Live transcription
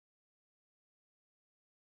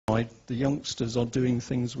the youngsters are doing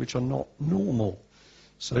things which are not normal.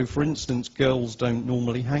 So, for instance, girls don't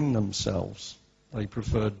normally hang themselves. They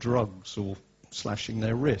prefer drugs or slashing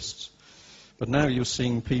their wrists. But now you're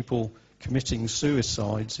seeing people committing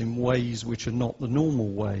suicides in ways which are not the normal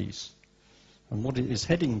ways. And what it is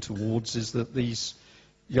heading towards is that these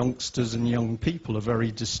youngsters and young people are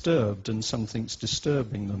very disturbed, and something's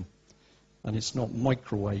disturbing them. And it's not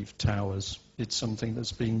microwave towers. It's something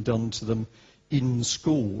that's being done to them in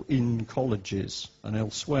school, in colleges, and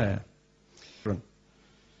elsewhere.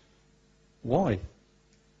 Why?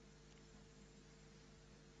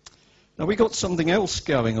 Now, we've got something else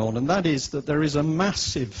going on, and that is that there is a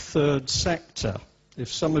massive third sector.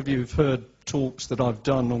 If some of you have heard talks that I've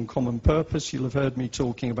done on common purpose, you'll have heard me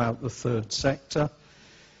talking about the third sector.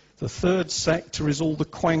 The third sector is all the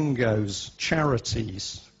quangos,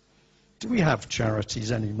 charities. Do we have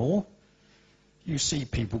charities anymore? You see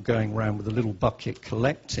people going around with a little bucket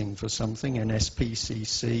collecting for something,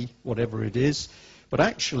 NSPCC, whatever it is. But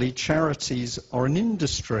actually, charities are an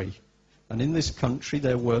industry. And in this country,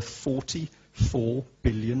 they're worth £44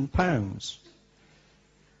 billion.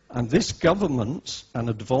 And this government, and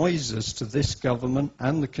advisors to this government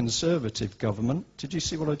and the Conservative government, did you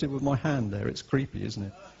see what I did with my hand there? It's creepy, isn't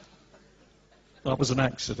it? That was an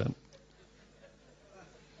accident.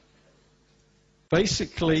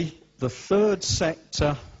 Basically, the third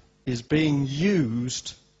sector is being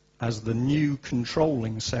used as the new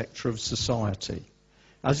controlling sector of society.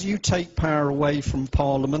 As you take power away from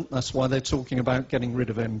Parliament, that's why they're talking about getting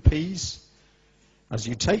rid of MPs. As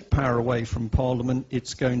you take power away from Parliament,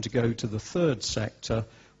 it's going to go to the third sector,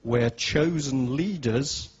 where chosen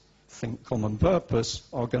leaders, think common purpose,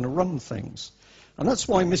 are going to run things. And that's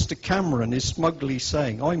why Mr. Cameron is smugly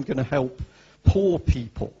saying, I'm going to help poor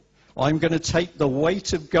people. I'm going to take the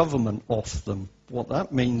weight of government off them. What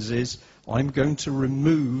that means is, I'm going to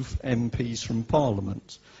remove MPs from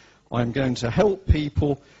Parliament. I'm going to help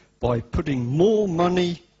people by putting more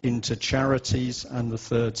money into charities and the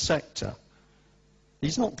third sector.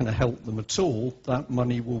 He's not going to help them at all. That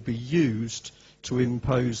money will be used to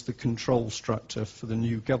impose the control structure for the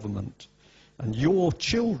new government. And your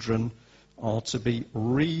children are to be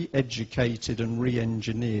re-educated and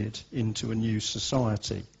re-engineered into a new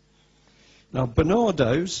society. Now,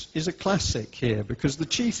 Bernardo's is a classic here, because the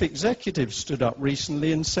chief executive stood up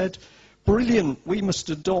recently and said, brilliant, we must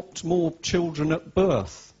adopt more children at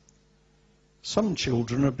birth. Some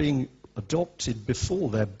children are being adopted before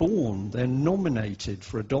they're born. They're nominated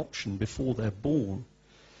for adoption before they're born.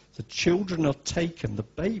 The children are taken, the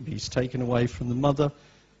baby's taken away from the mother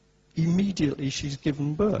immediately she's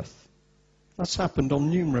given birth. That's happened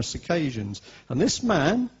on numerous occasions. And this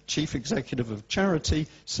man, chief executive of charity,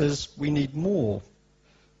 says we need more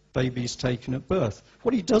babies taken at birth.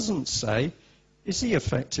 What he doesn't say is he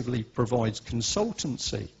effectively provides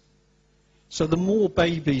consultancy. So the more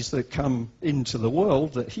babies that come into the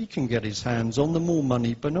world that he can get his hands on, the more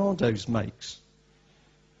money Bernardo's makes.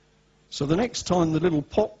 So the next time the little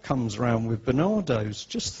pot comes around with Bernardo's,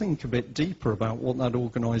 just think a bit deeper about what that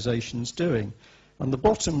organisation's doing. And the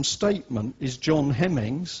bottom statement is John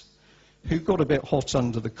Hemmings, who got a bit hot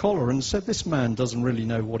under the collar and said, this man doesn't really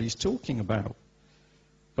know what he's talking about.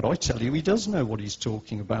 But I tell you, he does know what he's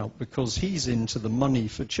talking about, because he's into the money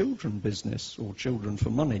for children business, or children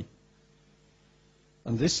for money.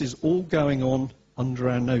 And this is all going on under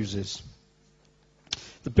our noses.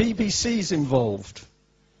 The BBC's involved.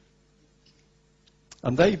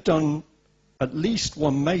 And they've done at least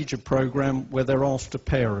one major programme where they're after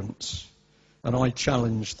parents. And I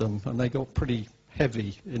challenged them, and they got pretty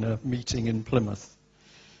heavy in a meeting in Plymouth.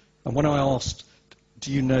 And when I asked,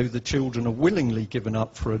 do you know the children are willingly given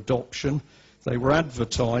up for adoption, they were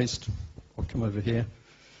advertised. I'll come over here.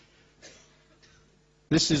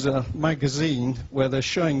 This is a magazine where they're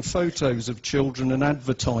showing photos of children and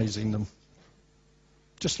advertising them,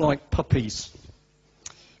 just like puppies.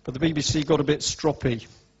 But the BBC got a bit stroppy,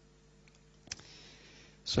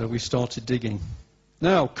 so we started digging.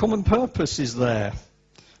 Now, common purpose is there.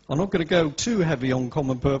 I'm not going to go too heavy on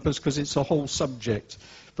common purpose because it's a whole subject.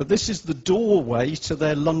 But this is the doorway to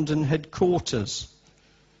their London headquarters.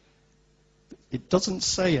 It doesn't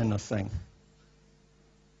say anything.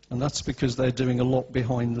 And that's because they're doing a lot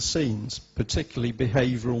behind the scenes, particularly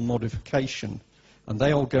behavioural modification. And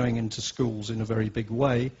they are going into schools in a very big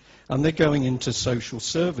way, and they're going into social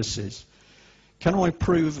services. Can I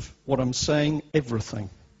prove what I'm saying? Everything.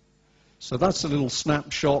 So that's a little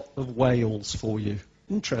snapshot of Wales for you.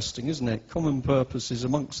 Interesting, isn't it? Common purpose is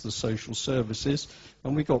amongst the social services,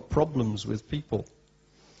 and we've got problems with people.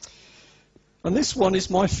 And this one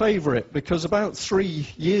is my favourite because about 3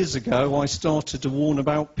 years ago I started to warn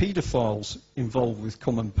about paedophiles involved with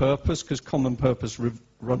Common Purpose, because Common Purpose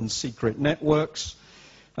runs secret networks.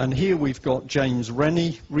 And here we've got James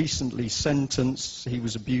Rennie, recently sentenced. He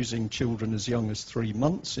was abusing children as young as 3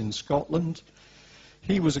 months in Scotland.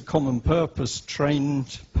 He was a Common Purpose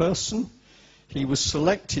trained person. He was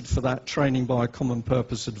selected for that training by a Common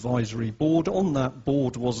Purpose advisory board. On that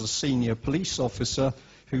board was a senior police officer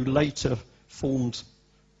who later formed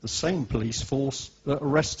the same police force that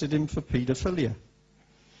arrested him for paedophilia.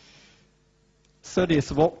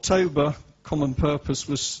 30th of October, Common Purpose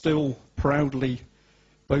was still proudly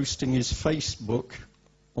boasting his Facebook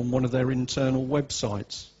on one of their internal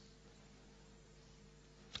websites.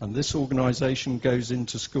 And this organisation goes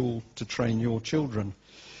into school to train your children.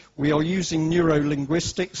 We are using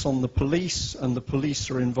neurolinguistics on the police, and the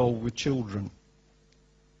police are involved with children.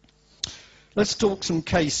 Let's talk some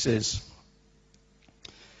cases.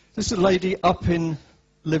 This is a lady up in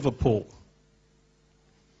Liverpool.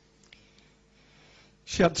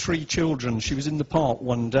 She had 3 children. She was in the park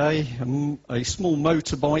one day, and a small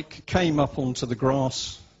motorbike came up onto the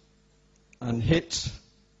grass and hit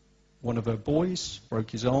one of her boys,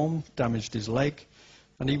 broke his arm, damaged his leg,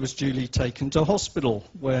 and he was duly taken to hospital,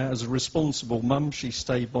 where, as a responsible mum, she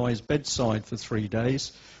stayed by his bedside for 3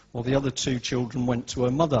 days, while the other 2 children went to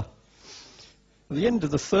her mother. At the end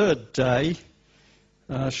of the 3rd day,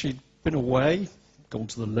 she'd been away, gone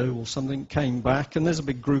to the loo or something, came back, and there's a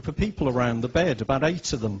big group of people around the bed, about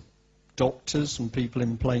 8 of them, doctors and people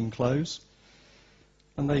in plain clothes.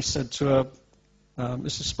 And they said to her,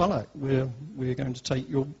 Mrs. Spallach, we're going to take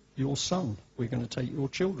your son, we're going to take your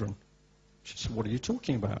children. She said, what are you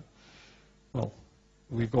talking about? Well,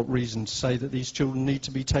 we've got reason to say that these children need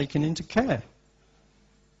to be taken into care.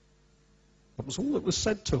 That was all that was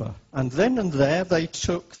said to her. And then and there they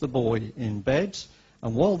took the boy in bed,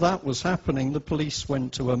 and while that was happening, the police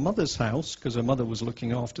went to her mother's house, because her mother was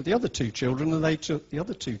looking after the other 2 children, and they took the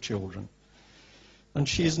other 2 children. And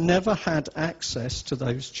she has never had access to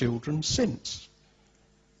those children since.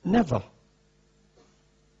 Never.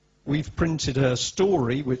 We've printed her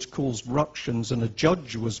story, which caused ructions, and a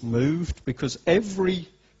judge was moved because every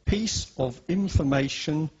piece of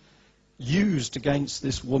information used against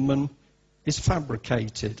this woman is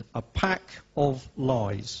fabricated. A pack of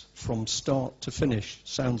lies from start to finish.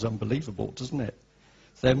 Sounds unbelievable, doesn't it?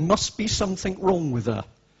 There must be something wrong with her.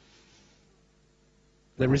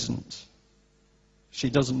 There isn't. She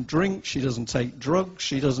doesn't drink, she doesn't take drugs,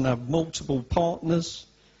 she doesn't have multiple partners.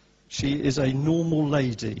 She is a normal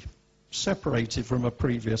lady, separated from her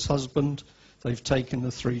previous husband. They've taken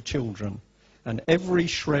the 3 children. And every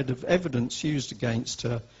shred of evidence used against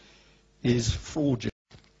her is fraudulent.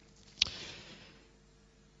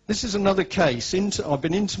 This is another case. I've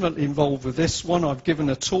been intimately involved with this one. I've given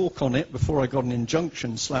a talk on it before I got an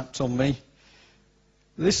injunction slapped on me.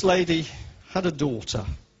 This lady had a daughter.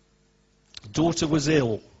 The daughter was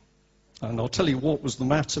ill. And I'll tell you what was the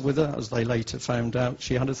matter with her, as they later found out.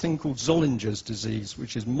 She had a thing called Zollinger's disease,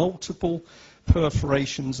 which is multiple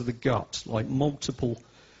perforations of the gut, like multiple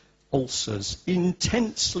ulcers.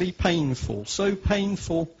 Intensely painful, so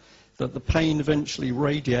painful that the pain eventually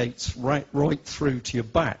radiates right through to your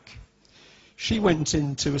back. She went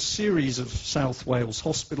into a series of South Wales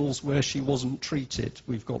hospitals where she wasn't treated.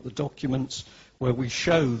 We've got the documents where we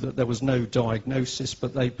show that there was no diagnosis,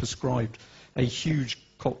 but they prescribed a huge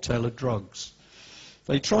cocktail of drugs.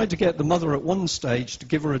 They tried to get the mother at one stage to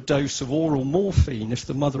give her a dose of oral morphine. If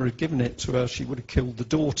the mother had given it to her, she would have killed the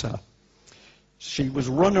daughter. She was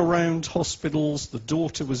run around hospitals, the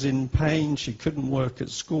daughter was in pain, she couldn't work at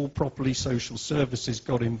school properly, social services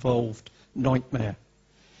got involved. Nightmare.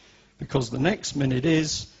 Because the next minute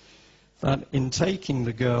is that in taking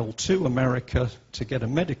the girl to America to get a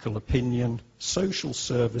medical opinion, social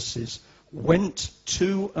services went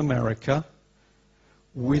to America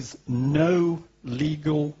with no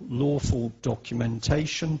legal, lawful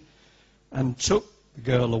documentation and took the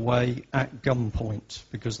girl away at gunpoint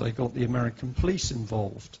because they got the American police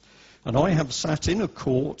involved. And I have sat in a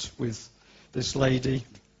court with this lady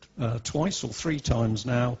twice or 3 times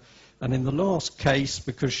now, and in the last case,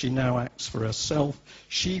 because she now acts for herself,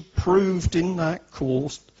 she proved in that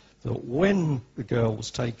court that when the girl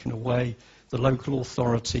was taken away, the local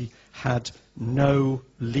authority had no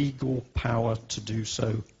legal power to do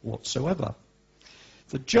so whatsoever.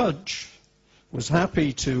 The judge was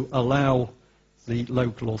happy to allow the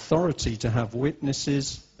local authority to have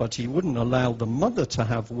witnesses, but he wouldn't allow the mother to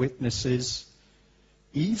have witnesses,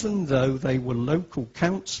 even though they were local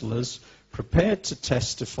councillors prepared to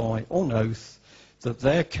testify on oath that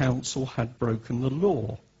their council had broken the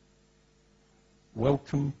law.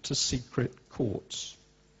 Welcome to secret courts.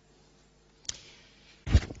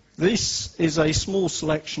 This is a small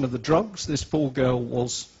selection of the drugs this poor girl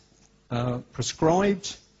was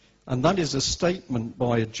prescribed, and that is a statement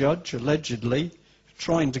by a judge, allegedly,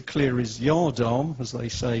 trying to clear his yardarm, as they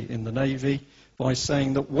say in the Navy, by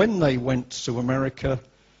saying that when they went to America,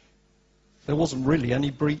 there wasn't really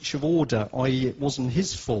any breach of order, i.e. it wasn't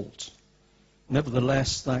his fault.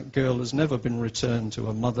 Nevertheless, that girl has never been returned to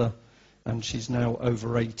her mother, and she's now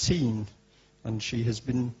over 18, and she has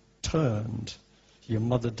been turned. Your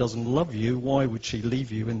mother doesn't love you, why would she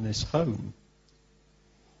leave you in this home?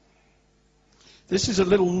 This is a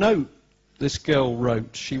little note this girl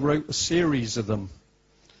wrote. She wrote a series of them.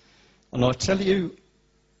 And I tell you,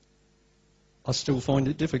 I still find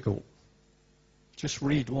it difficult. Just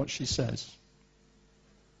read what she says.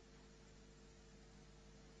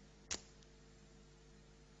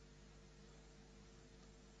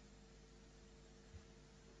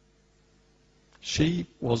 She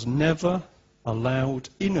was never allowed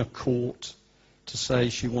in a court to say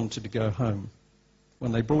she wanted to go home.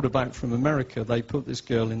 When they brought her back from America, they put this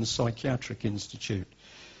girl in a psychiatric institute.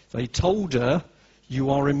 They told her, you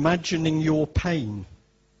are imagining your pain.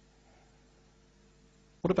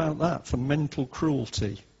 What about that for mental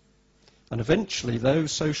cruelty? And eventually, though,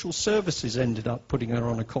 social services ended up putting her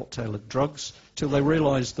on a cocktail of drugs till they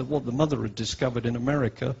realized that what the mother had discovered in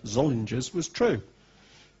America, Zollinger's, was true.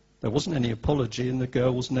 There wasn't any apology, and the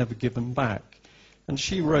girl was never given back. And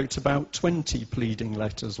she wrote about 20 pleading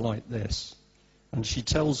letters like this. And she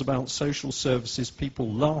tells about social services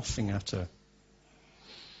people laughing at her.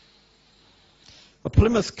 A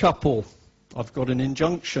Plymouth couple, I've got an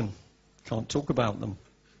injunction, can't talk about them.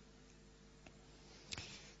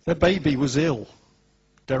 Their baby was ill,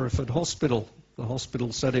 Derriford Hospital. The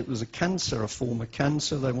hospital said it was a cancer, a form of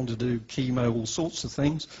cancer. They wanted to do chemo, all sorts of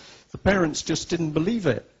things. The parents just didn't believe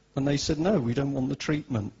it. And they said, no, we don't want the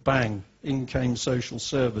treatment. Bang, in came social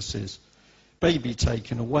services. Baby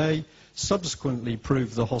taken away, subsequently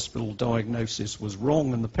proved the hospital diagnosis was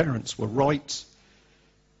wrong and the parents were right.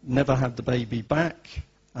 Never had the baby back,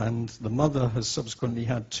 and the mother has subsequently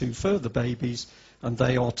had 2 further babies, and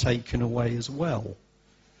they are taken away as well.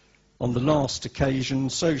 On the last occasion,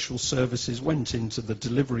 social services went into the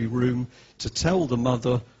delivery room to tell the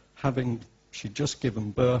mother, she'd just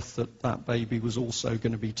given birth, that baby was also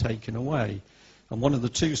going to be taken away. And one of the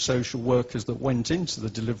 2 social workers that went into the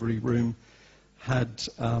delivery room had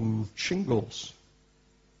shingles.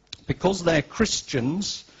 Because they're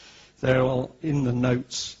Christians, there are in the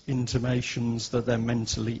notes intimations that they're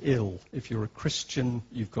mentally ill. If you're a Christian,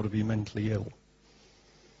 you've got to be mentally ill.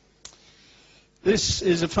 This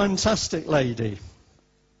is a fantastic lady.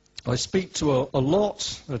 I speak to her a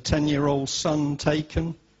lot. A 10-year-old son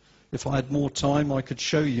taken. If I had more time, I could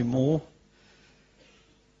show you more.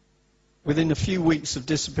 Within a few weeks of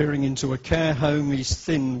disappearing into a care home, he's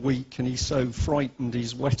thin, weak, and he's so frightened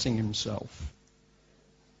he's wetting himself.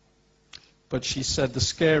 But she said, the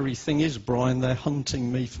scary thing is, Brian, they're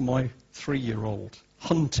hunting me for my 3-year-old.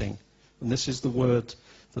 Hunting. And this is the word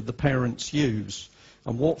that the parents use.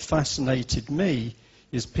 And what fascinated me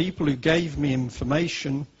is people who gave me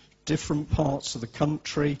information, different parts of the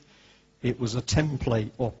country. It was a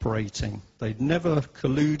template operating. They'd never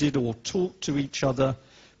colluded or talked to each other,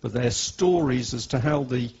 but their stories as to how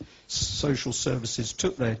the social services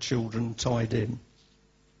took their children tied in.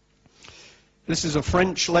 This is a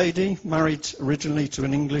French lady, married originally to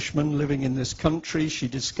an Englishman, living in this country. She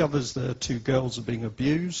discovers their 2 girls are being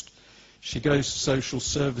abused. She goes to social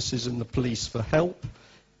services and the police for help.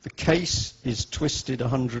 The case is twisted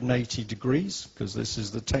 180 degrees, because this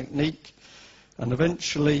is the technique, and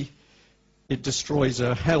eventually it destroys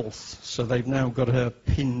her health, so they've now got her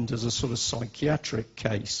pinned as a sort of psychiatric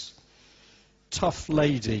case. Tough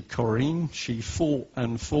lady, Corinne. She fought,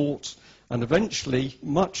 and eventually,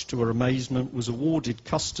 much to her amazement, was awarded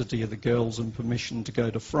custody of the girls and permission to go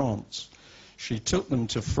to France. She took them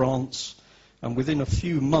to France, and within a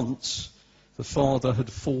few months, the father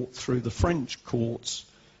had fought through the French courts,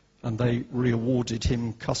 and they re-awarded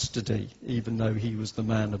him custody, even though he was the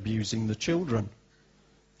man abusing the children.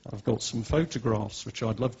 I've got some photographs which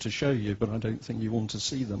I'd love to show you, but I don't think you want to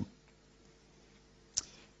see them.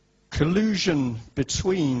 Collusion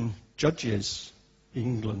between judges,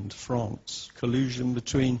 England, France. Collusion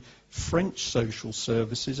between French social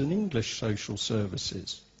services and English social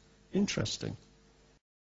services. Interesting.